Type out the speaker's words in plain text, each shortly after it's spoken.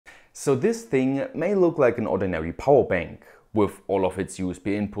So this thing may look like an ordinary power bank with all of its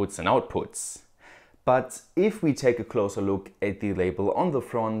USB inputs and outputs. But if we take a closer look at the label on the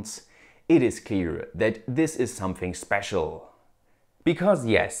front, it is clear that this is something special. Because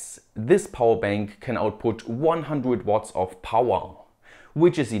yes, this power bank can output 100 watts of power,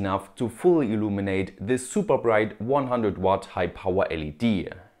 which is enough to fully illuminate this super bright 100 watt high power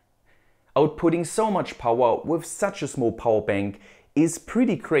LED. Outputting so much power with such a small power bank is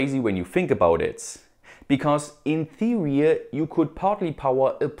pretty crazy when you think about it. Because in theory you could partly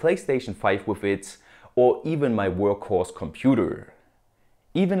power a PlayStation 5 with it, or even my workhorse computer.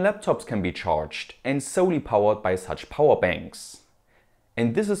 Even laptops can be charged and solely powered by such power banks.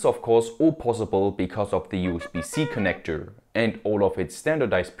 And this is of course all possible because of the USB-C connector and all of its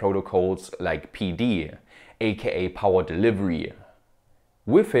standardized protocols like PD, aka power delivery.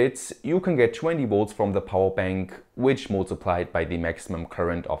 With it, you can get 20 volts from the power bank, which multiplied by the maximum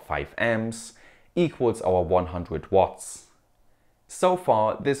current of 5 amps equals our 100 watts. So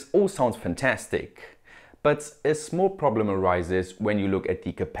far, this all sounds fantastic, but a small problem arises when you look at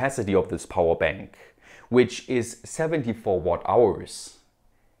the capacity of this power bank, which is 74 watt hours.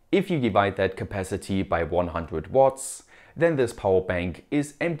 If you divide that capacity by 100 watts, then this power bank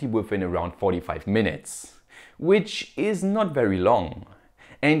is empty within around 45 minutes, which is not very long.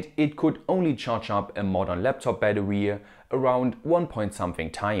 And it could only charge up a modern laptop battery around 1 point something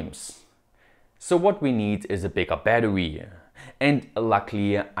times. So what we need is a bigger battery. And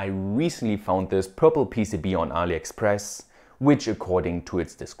luckily I recently found this purple PCB on Aliexpress, which according to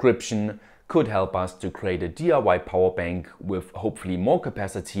its description could help us to create a DIY power bank with hopefully more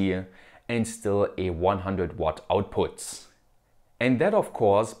capacity and still a 100 watt output. And that of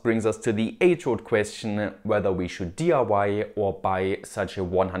course brings us to the age-old question whether we should DIY or buy such a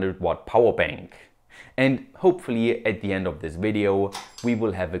 100 watt power bank. And hopefully at the end of this video we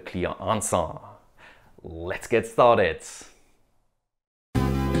will have a clear answer. Let's get started!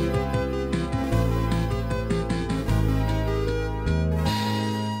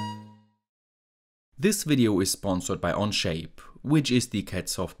 This video is sponsored by Onshape, which is the CAD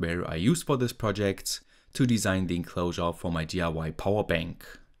software I use for this project to design the enclosure for my DIY power bank.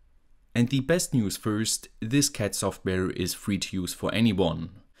 And the best news first, this CAD software is free to use for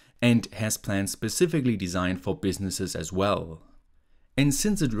anyone and has plans specifically designed for businesses as well. And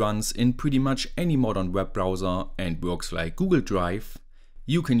since it runs in pretty much any modern web browser and works like Google Drive,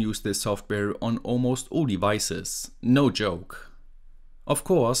 you can use this software on almost all devices, no joke. Of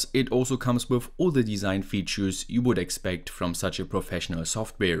course, it also comes with all the design features you would expect from such a professional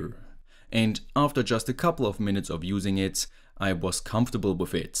software. And after just a couple of minutes of using it, I was comfortable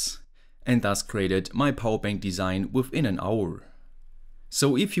with it, and thus created my power bank design within an hour.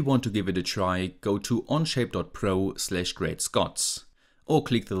 So if you want to give it a try, go to onshape.pro/GreatScott or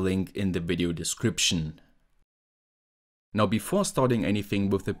click the link in the video description. Now before starting anything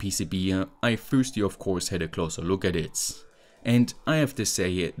with the PCB, I firstly of course had a closer look at it. And I have to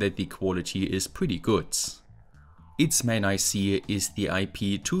say that the quality is pretty good. Its main IC is the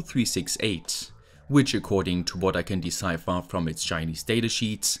IP2368, which according to what I can decipher from its Chinese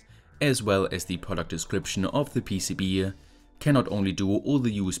datasheet, as well as the product description of the PCB, can not only do all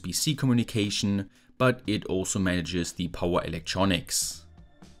the USB-C communication, but it also manages the power electronics.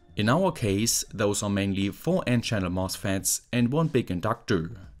 In our case, those are mainly 4 N-channel MOSFETs and 1 big inductor,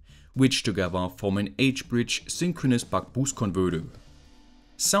 which together form an H-bridge synchronous buck boost converter.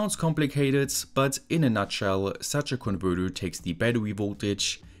 Sounds complicated, but in a nutshell, such a converter takes the battery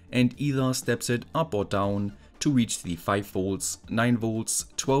voltage and either steps it up or down to reach the 5 volts, 9 volts,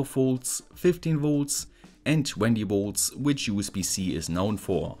 12 volts, 15 volts and 20 volts, which USB-C is known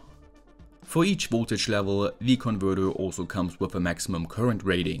for. For each voltage level, the converter also comes with a maximum current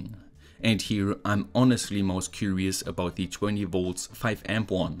rating. And here I'm honestly most curious about the 20 volts 5 amp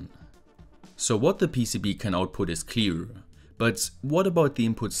one. So what the PCB can output is clear, but what about the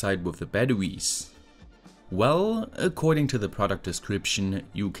input side with the batteries? Well, according to the product description,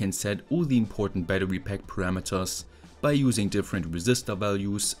 you can set all the important battery pack parameters by using different resistor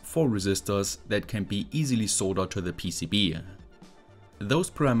values for resistors that can be easily soldered to the PCB.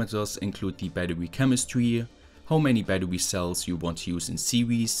 Those parameters include the battery chemistry, how many battery cells you want to use in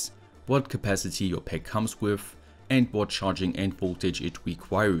series, what capacity your pack comes with, and what charging end voltage it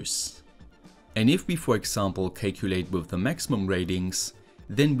requires. And if we for example calculate with the maximum ratings,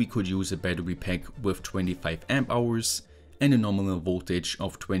 then we could use a battery pack with 25 amp hours and a nominal voltage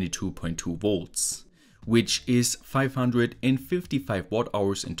of 22.2 volts, which is 555 watt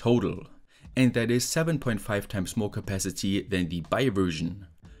hours in total, and that is 7.5 times more capacity than the buy version.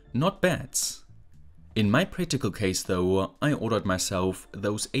 Not bad. In my practical case though, I ordered myself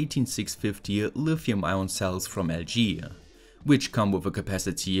those 18650 lithium-ion cells from LG, which come with a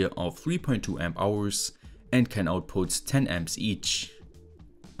capacity of 3.2 amp hours and can output 10 amps each.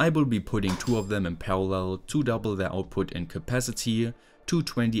 I will be putting 2 of them in parallel to double their output and capacity to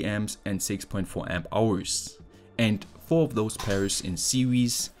 20 amps and 6.4 amp hours, and 4 of those pairs in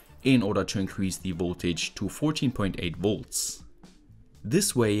series in order to increase the voltage to 14.8 volts.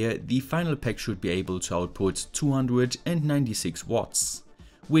 This way, the final pack should be able to output 296 watts,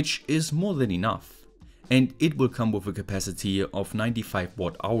 which is more than enough, and it will come with a capacity of 95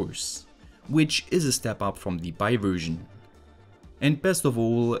 watt hours, which is a step up from the buy version. And best of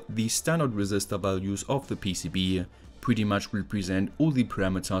all, the standard resistor values of the PCB pretty much represent all the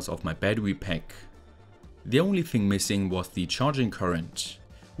parameters of my battery pack. The only thing missing was the charging current,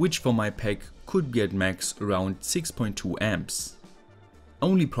 which for my pack could be at max around 6.2 amps.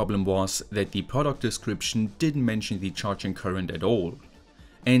 Only problem was that the product description didn't mention the charging current at all,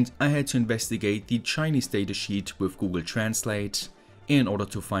 and I had to investigate the Chinese datasheet with Google Translate in order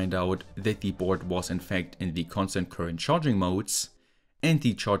to find out that the board was in fact in the constant current charging modes, and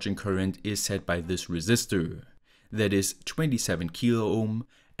the charging current is set by this resistor, that is 27 kilo ohm,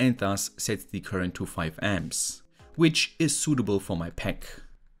 and thus sets the current to 5 amps, which is suitable for my pack.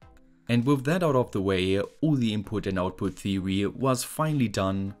 And with that out of the way, all the input and output theory was finally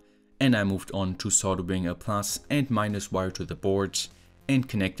done, and I moved on to soldering a plus and minus wire to the board and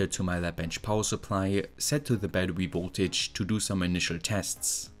connected to my lab bench power supply set to the battery voltage to do some initial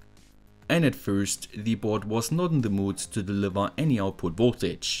tests. And at first, the board was not in the mood to deliver any output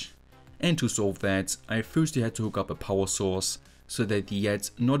voltage, and to solve that, I firstly had to hook up a power source so that the yet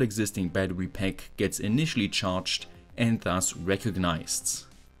not existing battery pack gets initially charged and thus recognized.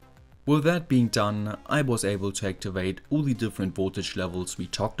 With that being done, I was able to activate all the different voltage levels we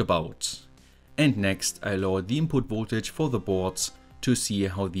talked about. And next I lowered the input voltage for the boards to see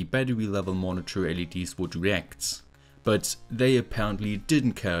how the battery level monitor LEDs would react, but they apparently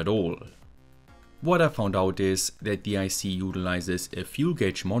didn't care at all. What I found out is that the IC utilizes a fuel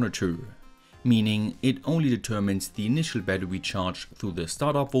gauge monitor, meaning it only determines the initial battery charge through the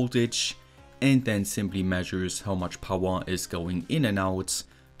startup voltage and then simply measures how much power is going in and out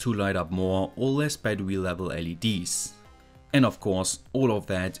to light up more or less battery level LEDs. And of course, all of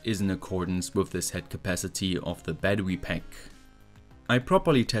that is in accordance with the set capacity of the battery pack. I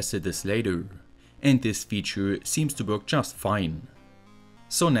properly tested this later, and this feature seems to work just fine.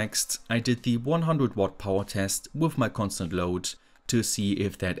 So next, I did the 100 watt power test with my constant load to see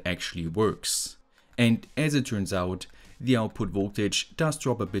if that actually works. And as it turns out, the output voltage does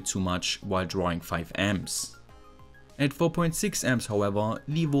drop a bit too much while drawing 5 amps. At 4.6 amps however,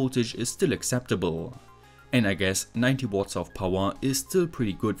 the voltage is still acceptable, and I guess 90 watts of power is still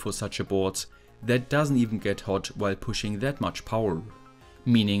pretty good for such a board that doesn't even get hot while pushing that much power,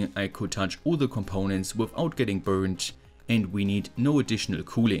 meaning I could touch all the components without getting burned and we need no additional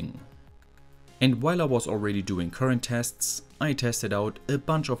cooling. And while I was already doing current tests, I tested out a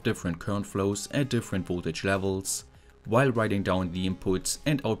bunch of different current flows at different voltage levels while writing down the input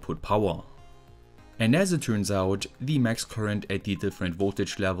and output power. And as it turns out, the max current at the different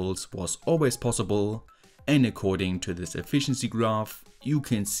voltage levels was always possible, and according to this efficiency graph, you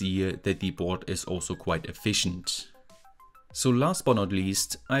can see that the board is also quite efficient. So last but not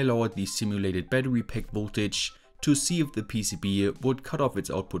least, I lowered the simulated battery pack voltage to see if the PCB would cut off its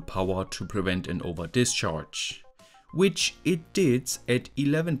output power to prevent an over discharge, which it did at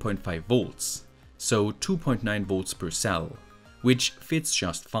 11.5 volts, so 2.9 volts per cell, which fits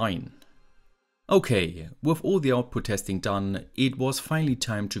just fine. Okay, with all the output testing done, it was finally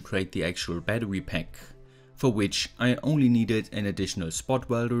time to create the actual battery pack, for which I only needed an additional spot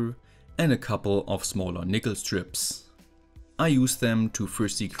welder and a couple of smaller nickel strips. I used them to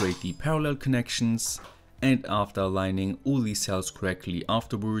firstly create the parallel connections, and after aligning all the cells correctly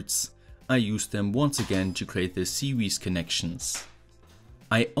afterwards, I used them once again to create the series connections.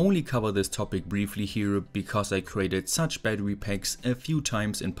 I only cover this topic briefly here because I created such battery packs a few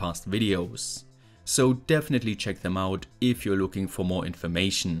times in past videos. So definitely check them out if you're looking for more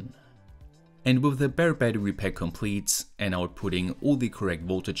information. And with the bare battery pack complete and outputting all the correct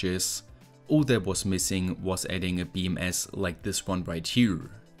voltages, all that was missing was adding a BMS like this one right here,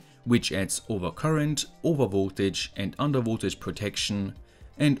 which adds overcurrent, overvoltage and undervoltage protection,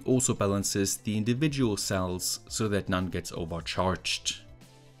 and also balances the individual cells so that none gets overcharged.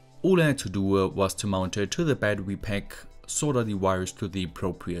 All I had to do was to mount it to the battery pack, solder the wires to the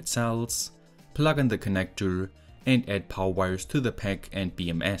appropriate cells, plug in the connector and add power wires to the pack and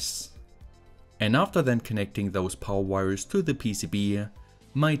BMS. And after then connecting those power wires to the PCB,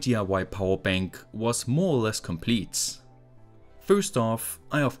 my DIY power bank was more or less complete. First off,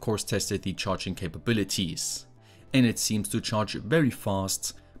 I of course tested the charging capabilities, and it seems to charge very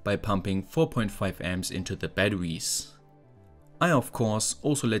fast by pumping 4.5 amps into the batteries. I of course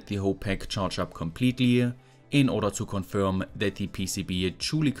also let the whole pack charge up completely in order to confirm that the PCB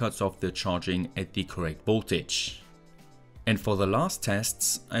truly cuts off the charging at the correct voltage. And for the last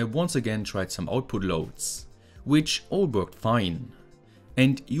tests, I once again tried some output loads, which all worked fine.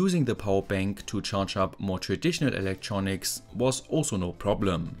 And using the power bank to charge up more traditional electronics was also no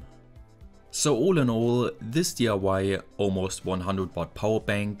problem. So all in all, this DIY almost 100 watt power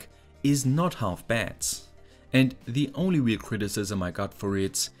bank is not half bad. And the only real criticism I got for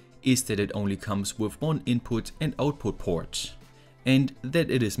it is that it only comes with one input and output port, and that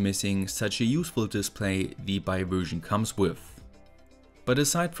it is missing such a useful display the Buy version comes with. But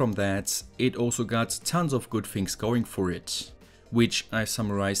aside from that, it also got tons of good things going for it, which I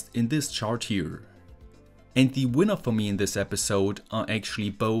summarized in this chart here. And the winner for me in this episode are actually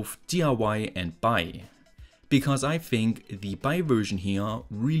both DIY and Buy, because I think the Buy version here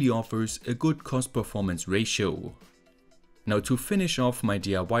really offers a good cost-performance ratio. Now to finish off my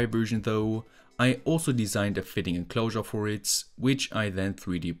DIY version though, I also designed a fitting enclosure for it, which I then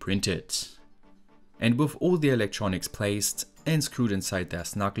 3D printed. And with all the electronics placed and screwed inside there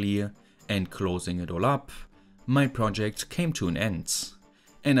snugly and closing it all up, my project came to an end.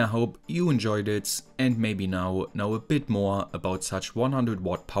 And I hope you enjoyed it and maybe now know a bit more about such 100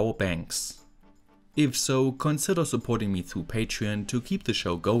 watt power banks. If so, consider supporting me through Patreon to keep the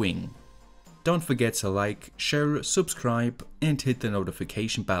show going. Don't forget to like, share, subscribe and hit the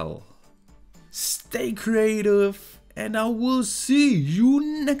notification bell. Stay creative and I will see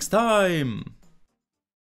you next time!